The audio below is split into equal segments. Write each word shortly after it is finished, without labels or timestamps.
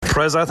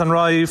Pres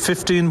Athenry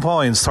 15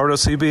 points,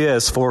 Thurles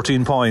CBS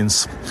 14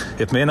 points.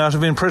 It may not have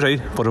been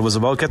pretty, but it was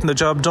about getting the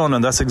job done,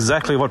 and that's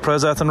exactly what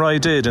Pres Athenry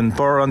did in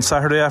Burr on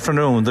Saturday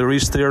afternoon. They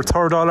reached their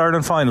third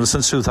All-Ireland final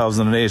since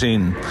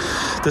 2018.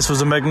 This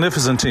was a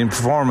magnificent team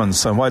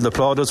performance, and while the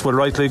plaudits will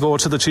rightly go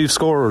to the chief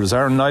scorers,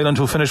 Aaron Nyland,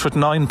 who finished with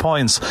 9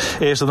 points,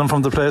 8 of them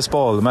from the place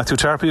ball. Matthew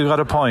Tarpey, who got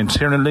a point.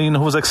 Tiernan Lean,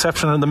 who was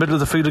exceptional in the middle of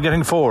the field,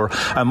 getting 4,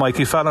 and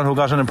Mikey Fallon, who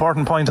got an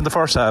important point in the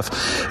first half.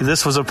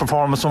 This was a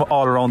performance from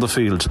all around the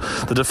field.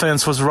 The defence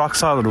was rock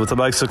solid, with the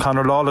likes of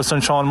Conor Lawless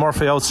and Sean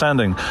Murphy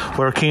outstanding,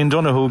 where Cian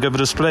Donoghue gave a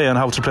display on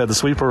how to play the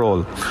sweeper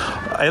role.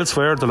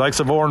 Elsewhere, the likes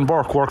of Oran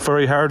Burke worked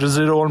very hard, as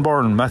did Owen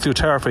Byrne, Matthew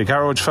Tarpey,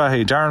 Garrod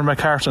Fahy, Darren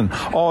McCartan,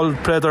 all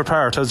played their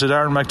part, as did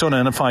Aaron McDonough,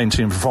 in a fine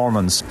team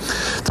performance.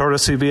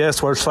 Thurles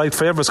CBS were slight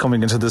favourites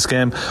coming into this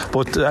game,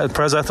 but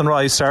Pres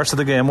Athenry started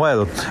the game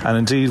well, and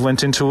indeed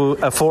went into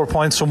a 4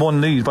 points from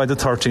 1 lead by the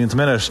 13th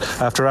minute,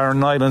 after Aaron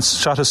Nyland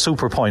shot a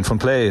super point from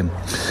play.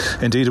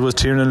 Indeed, it was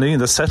Tiernan Lean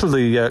that settled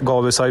the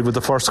Galway side with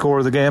the first score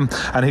of the game,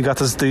 and he got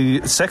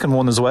the second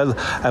one as well,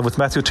 with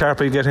Matthew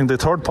Tarpey getting the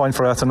third point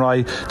for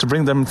Athenry to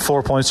bring them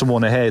 4 points to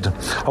 1 ahead.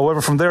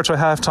 However, from there to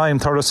half time,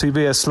 Thurles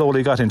CBS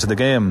slowly got into the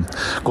game.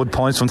 Good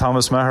points from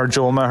Thomas Maher,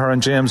 Joe Maher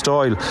and James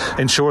Doyle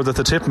ensured that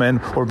the tip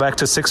men were back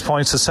to 6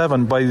 points to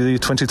 7 by the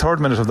 23rd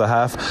minute of the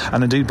half,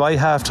 and indeed by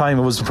half time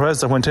it was the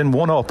Pres that went in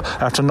 1 up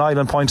after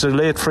Nyland pointed a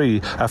late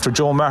free after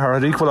Joe Maher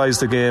had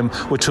equalised the game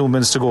with 2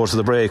 minutes to go to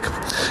the break.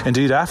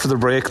 Indeed, after the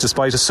break,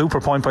 despite a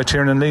super point by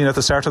Tiernan Lean at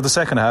the start of the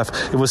second half,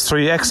 it was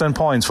 3 excellent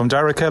points from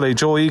Derek Kelly,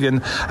 Joe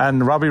Egan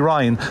and Robbie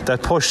Ryan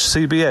that pushed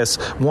CBS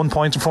 1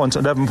 point in front,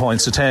 11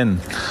 points to 10.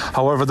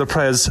 However, the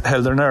Pres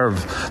held their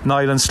nerve.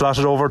 Nyland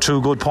slotted over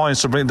 2 good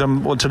points to bring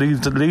them to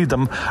lead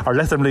them, or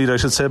let them lead, I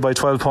should say, by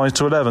 12 points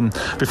to 11,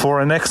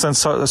 before an excellent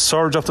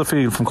surge up the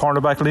field from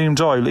cornerback Liam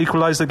Doyle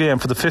equalised the game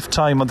for the 5th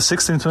time on the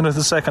 16th minute of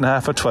the second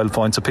half at 12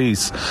 points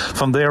apiece.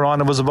 From there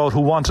on, it was about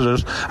who wanted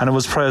it, and it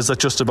was Pres that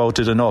just about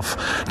did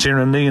enough.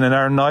 Tiernan Lean and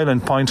Aaron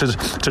Nyland pointed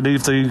to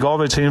leave the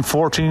Galway team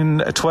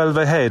 14-12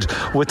 ahead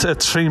with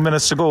 3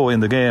 minutes to go in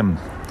the game.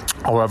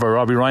 However,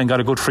 Robbie Ryan got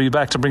a good free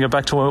back to bring it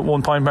back to a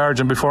 1 point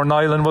margin before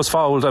Nyland was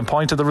fouled and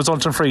pointed the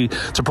resultant free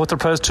to put the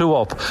Pres 2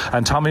 up,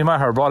 and Tommy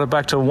Maher brought it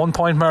back to a 1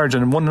 point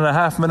margin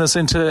 1.5 minutes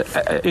into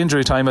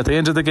injury time at the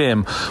end of the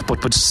game. But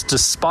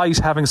despite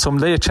having some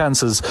late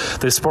chances,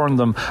 they spurned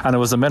them, and it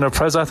was the men of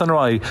Pres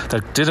Athenry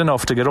that did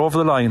enough to get over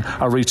the line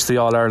and reach the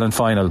All-Ireland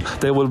final.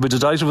 They will be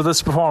delighted with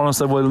this performance.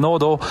 They will know,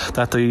 though,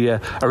 that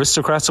the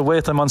aristocrats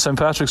await them on St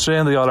Patrick's Day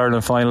in the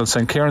All-Ireland final.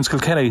 St Kieran's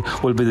Kilkenny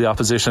will be the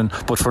opposition,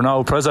 but for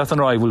now, Pres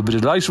Athenry will be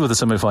delighted with the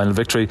semi-final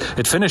victory.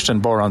 It finished in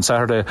Burr on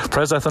Saturday.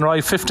 Pres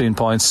Athenry 15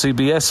 points,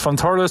 CBS from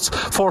Thurles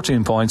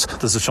 14 points.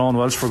 This is Sean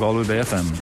Welsh for Galway Bay FM.